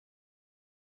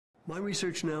My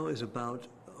research now is about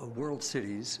world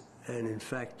cities, and in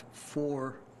fact,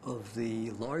 4 of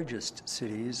the largest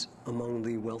cities among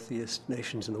the wealthiest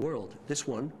nations in the world. This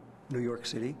one, New York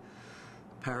City,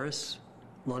 Paris,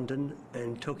 London,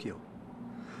 and Tokyo.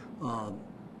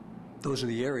 Those are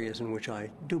the areas in which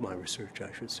I do my research,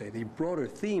 I should say. The broader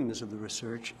themes of the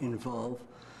research involve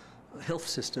health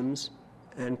systems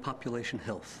and population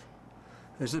health.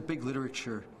 There's a big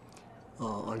literature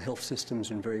on health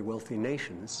systems in very wealthy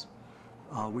nations,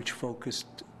 which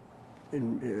focused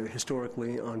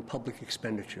historically on public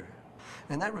expenditure.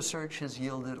 And that research has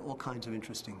yielded all kinds of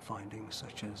interesting findings,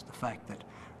 such as the fact that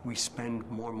we spend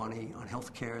more money on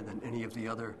health care than any of the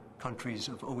other countries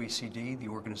of OECD, the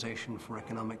Organization for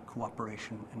Economic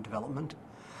Cooperation and Development.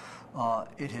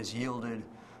 It has yielded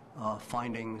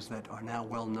findings that are now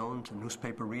well known to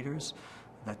newspaper readers,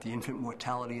 that the infant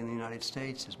mortality in the United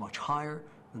States is much higher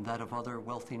than that of other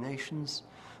wealthy nations,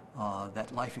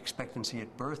 that life expectancy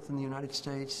at birth in the United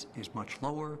States is much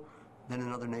lower than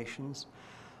in other nations.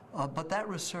 But that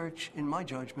research, in my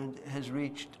judgment, has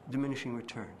reached diminishing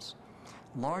returns,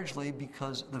 largely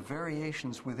because the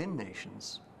variations within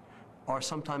nations are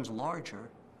sometimes larger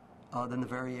than the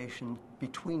variation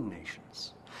between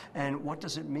nations. And what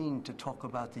does it mean to talk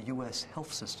about the U.S.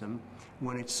 health system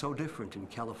when it's so different in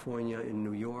California, in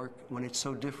New York, when it's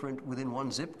so different within one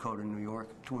zip code in New York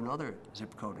to another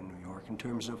zip code in New York in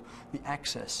terms of the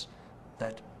access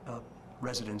that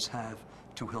residents have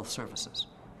to health services,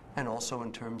 and also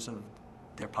in terms of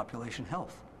their population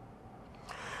health.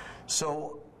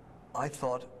 So I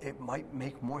thought it might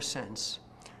make more sense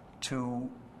to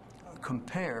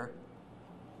compare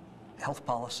health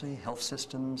policy, health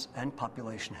systems, and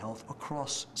population health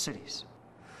across cities.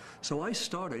 So I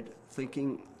started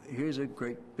thinking, here's a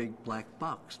great big black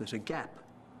box. There's a gap,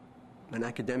 an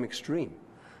academic stream,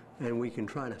 and we can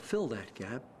try to fill that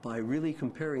gap by really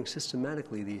comparing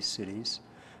systematically these cities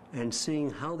and seeing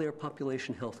how their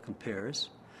population health compares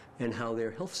and how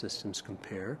their health systems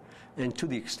compare, and to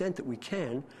the extent that we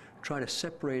can, try to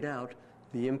separate out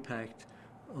the impact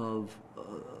of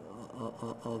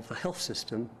the health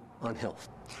system on health.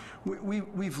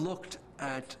 We've looked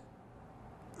at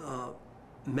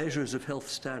measures of health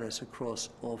status across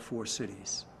all 4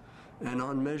 cities. And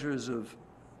on measures of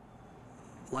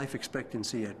life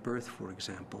expectancy at birth, for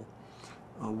example,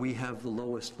 we have the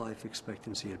lowest life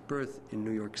expectancy at birth in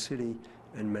New York City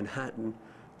and Manhattan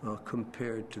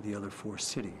compared to the other 4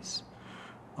 cities.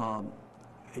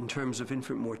 In terms of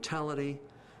infant mortality,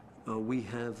 we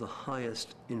have the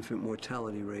highest infant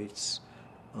mortality rates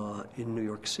in New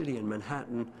York City and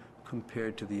Manhattan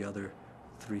compared to the other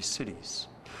 3 cities.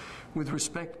 With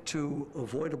respect to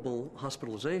avoidable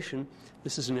hospitalization,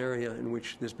 this is an area in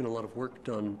which there's been a lot of work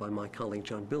done by my colleague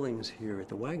John Billings here at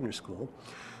the Wagner School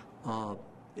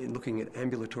in looking at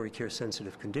ambulatory care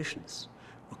sensitive conditions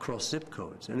across zip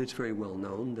codes. And it's very well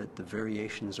known that the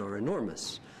variations are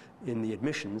enormous in the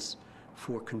admissions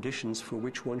for conditions for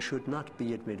which one should not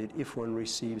be admitted if one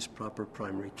receives proper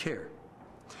primary care.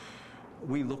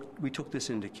 We took this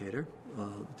indicator,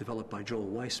 developed by Joel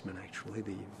Weissman, actually,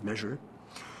 the measure,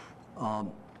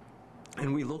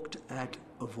 and we looked at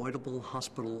avoidable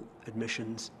hospital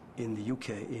admissions in the UK,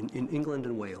 in England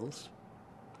and Wales,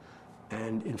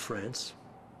 and in France,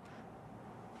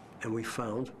 and we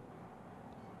found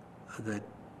that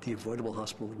the avoidable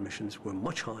hospital admissions were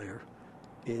much higher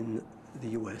in the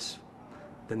US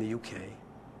than the UK,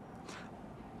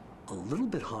 a little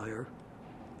bit higher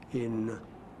in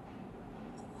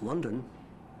London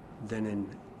than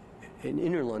in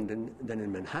inner London than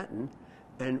in Manhattan,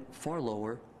 and far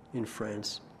lower in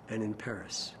France and in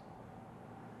Paris.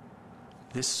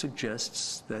 This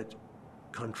suggests that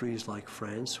countries like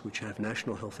France, which have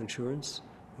national health insurance,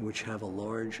 which have a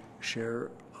large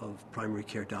share of primary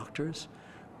care doctors,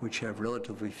 which have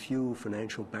relatively few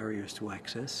financial barriers to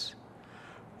access,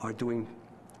 are doing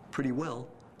pretty well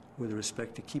with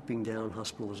respect to keeping down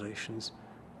hospitalizations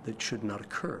that should not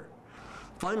occur.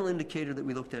 Final indicator that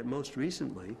we looked at most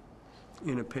recently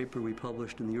in a paper we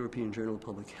published in the European Journal of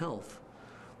Public Health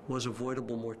was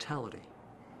avoidable mortality.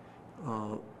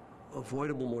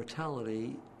 Avoidable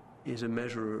mortality is a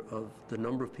measure of the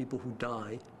number of people who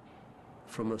die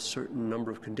from a certain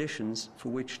number of conditions for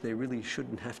which they really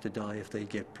shouldn't have to die if they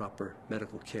get proper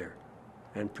medical care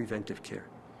and preventive care.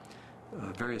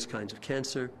 Various kinds of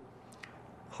cancer,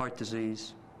 heart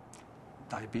disease,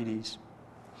 diabetes.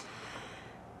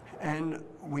 And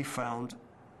we found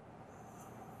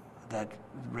that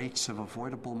rates of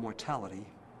avoidable mortality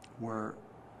were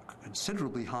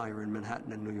considerably higher in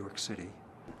Manhattan and New York City,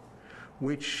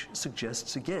 which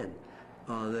suggests again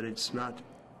that it's not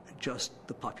just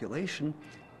the population,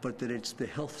 but that it's the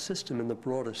health system in the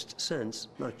broadest sense,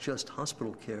 not just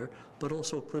hospital care, but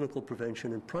also clinical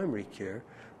prevention and primary care,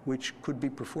 which could be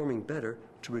performing better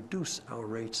to reduce our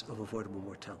rates of avoidable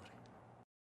mortality.